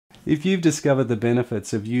If you've discovered the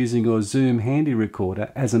benefits of using your Zoom Handy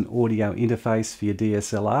Recorder as an audio interface for your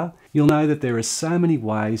DSLR, you'll know that there are so many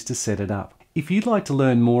ways to set it up. If you'd like to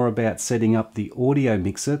learn more about setting up the audio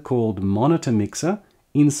mixer called Monitor Mixer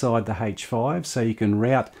inside the H5 so you can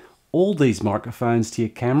route all these microphones to your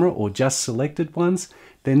camera or just selected ones,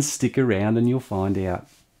 then stick around and you'll find out.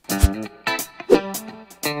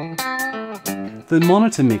 The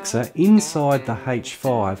Monitor Mixer inside the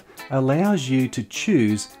H5 allows you to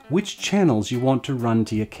choose which channels you want to run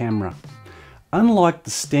to your camera. Unlike the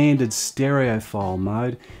standard stereo file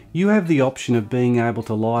mode, you have the option of being able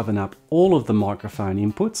to liven up all of the microphone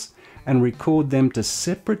inputs and record them to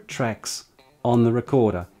separate tracks on the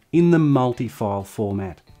recorder in the multi-file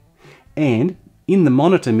format. And in the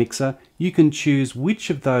Monitor Mixer, you can choose which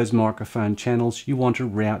of those microphone channels you want to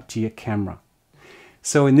route to your camera.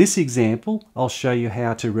 So in this example, I'll show you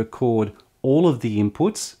how to record all of the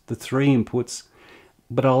inputs, the 3 inputs,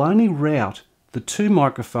 but I'll only route the 2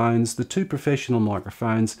 microphones, the 2 professional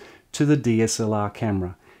microphones, to the DSLR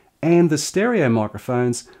camera. And the stereo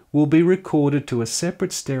microphones will be recorded to a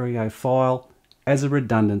separate stereo file as a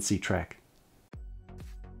redundancy track.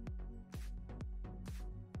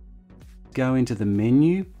 Go into the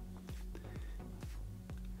menu,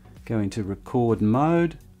 go into record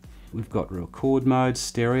mode. We've got record mode,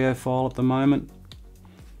 stereo file at the moment.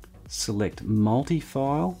 Select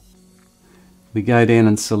multi-file. We go down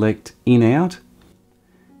and select in-out.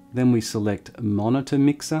 Then we select Monitor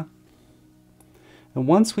Mixer. And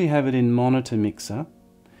once we have it in Monitor Mixer,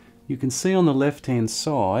 you can see on the left-hand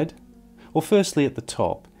side, or firstly at the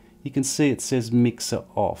top, you can see it says Mixer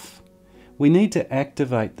Off. We need to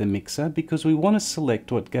activate the mixer because we want to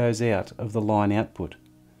select what goes out of the line output.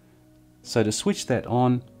 So to switch that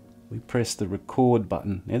on, we press the record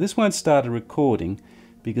button. Now this won't start a recording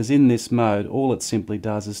because in this mode all it simply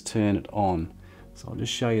does is turn it on. So I'll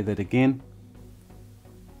just show you that again.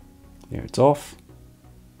 There, it's off.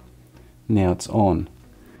 Now it's on.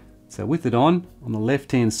 So with it on the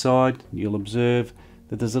left hand side, you'll observe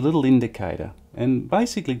that there's a little indicator, and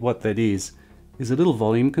basically what that is a little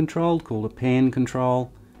volume control called a pan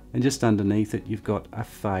control, and just underneath it you've got a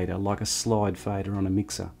fader, like a slide fader on a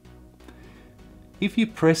mixer. If you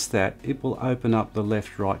press that, it will open up the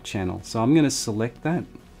left-right channel. So I'm going to select that.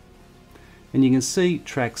 And you can see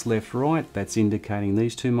tracks left-right, that's indicating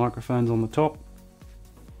these 2 microphones on the top.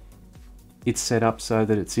 It's set up so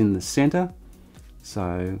that it's in the center,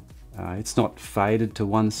 so it's not faded to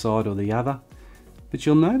one side or the other. But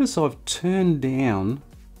you'll notice I've turned down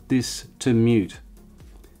this to mute.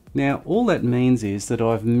 Now all that means is that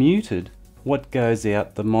I've muted what goes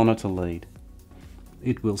out the monitor lead.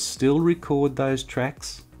 It will still record those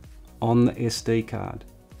tracks on the SD card.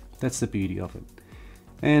 That's the beauty of it.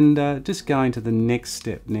 And just going to the next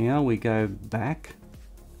step now, we go back.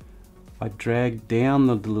 I drag down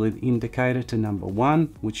the little indicator to number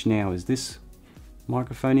 1, which now is this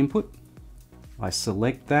microphone input. I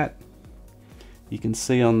select that. You can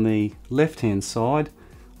see on the left hand side,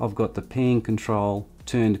 I've got the pan control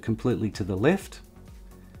turned completely to the left.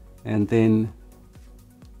 And then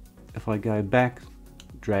if I go back,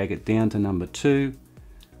 drag it down to number 2,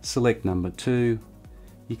 select number 2,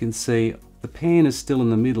 you can see the pan is still in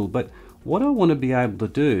the middle, but what I want to be able to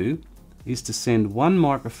do is to send one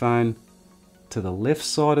microphone to the left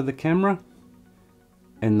side of the camera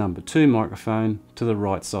and number 2 microphone to the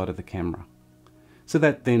right side of the camera. So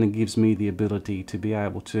that then gives me the ability to be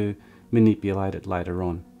able to manipulate it later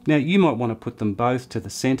on. Now you might want to put them both to the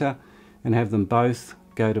center and have them both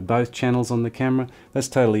go to both channels on the camera. That's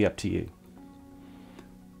totally up to you.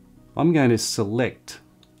 I'm going to select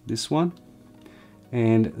this one,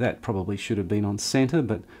 and that probably should have been on center,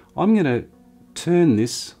 but I'm going to turn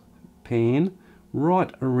this pan right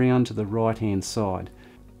around to the right hand side,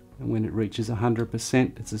 and when it reaches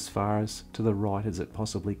 100% it's as far as to the right as it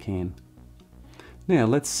possibly can. Now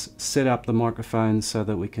let's set up the microphones so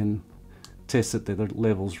that we can test that the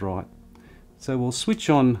level's right. So we'll switch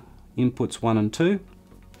on inputs 1 and 2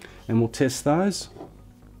 and we'll test those.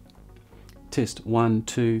 Test 1,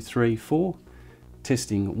 2, 3, 4.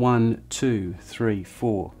 Testing 1, 2, 3,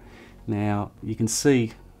 4. Now you can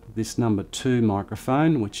see this number 2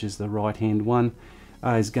 microphone, which is the right hand one,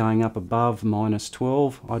 is going up above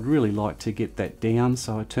 -12. I'd really like to get that down,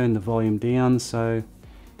 so I turn the volume down so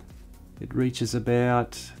it reaches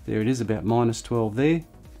about, there it is, about -12 there.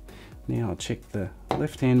 Now I'll check the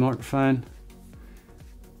left hand microphone.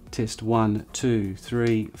 Test 1, 2,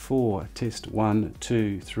 3, 4. Test 1,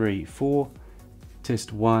 2, 3, 4.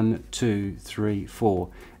 Test 1, 2, 3, 4.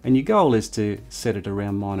 And your goal is to set it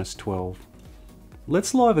around -12.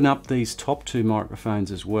 Let's liven up these top 2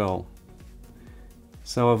 microphones as well.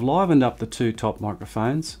 So I've livened up the two top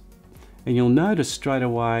microphones, and you'll notice straight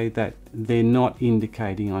away that they're not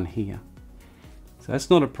indicating on here. So that's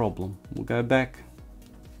not a problem. We'll go back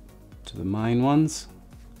to the main ones.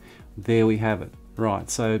 There we have it. Right,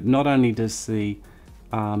 so not only does the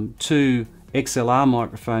two XLR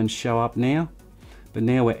microphones show up now, but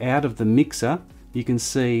now we're out of the mixer. You can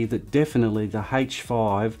see that definitely the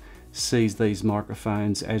H5 sees these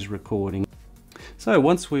microphones as recording. So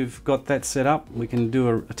once we've got that set up, we can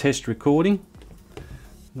do a test recording.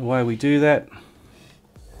 The way we do that,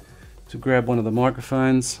 to grab one of the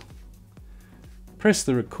microphones, press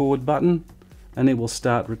the record button, and it will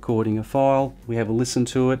start recording a file. We have a listen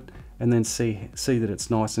to it and then see that it's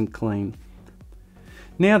nice and clean.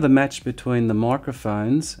 Now the match between the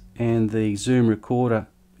microphones and the Zoom recorder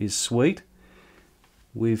is sweet.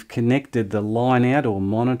 We've connected the line out or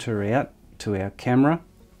monitor out to our camera,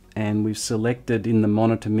 and we've selected in the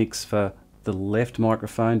monitor mix for the left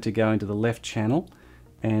microphone to go into the left channel,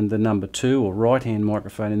 and the number 2 or right hand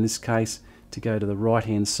microphone in this case to go to the right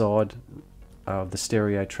hand side of the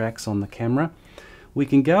stereo tracks on the camera. We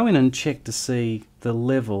can go in and check to see the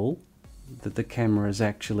level that the camera is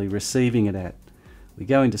actually receiving it at. We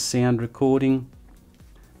go into sound recording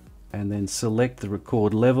and then select the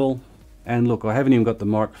record level, and look, I haven't even got the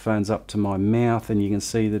microphones up to my mouth, and you can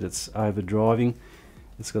see that it's overdriving.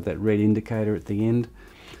 It's got that red indicator at the end.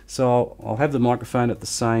 So I'll have the microphone at the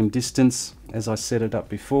same distance as I set it up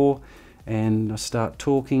before, and I start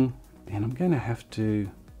talking, and I'm going to have to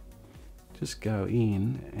just go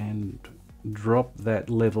in and drop that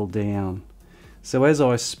level down. So as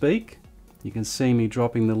I speak, you can see me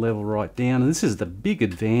dropping the level right down, and this is the big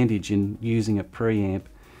advantage in using a preamp.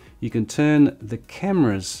 You can turn the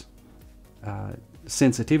camera's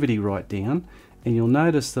sensitivity right down, and you'll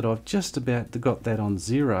notice that I've just about got that on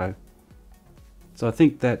 0. So I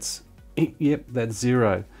think that's, yep, that's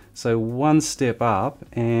 0. So one step up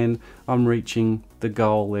and I'm reaching the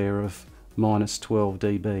goal there of -12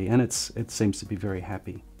 dB, and it seems to be very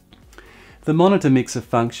happy. The monitor mixer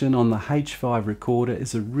function on the H5 recorder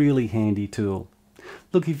is a really handy tool.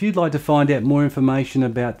 Look, if you'd like to find out more information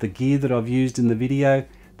about the gear that I've used in the video,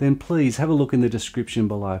 then please have a look in the description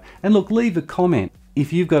below. And look, leave a comment.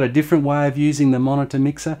 If you've got a different way of using the monitor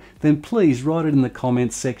mixer, then please write it in the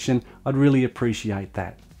comments section. I'd really appreciate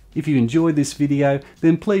that. If you enjoyed this video,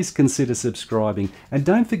 then please consider subscribing, and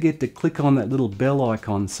don't forget to click on that little bell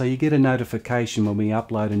icon so you get a notification when we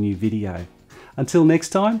upload a new video. Until next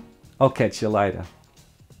time, I'll catch you later.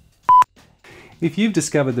 If you've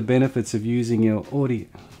discovered the benefits of using your audio...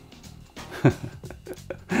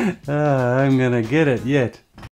 I'm gonna get it yet.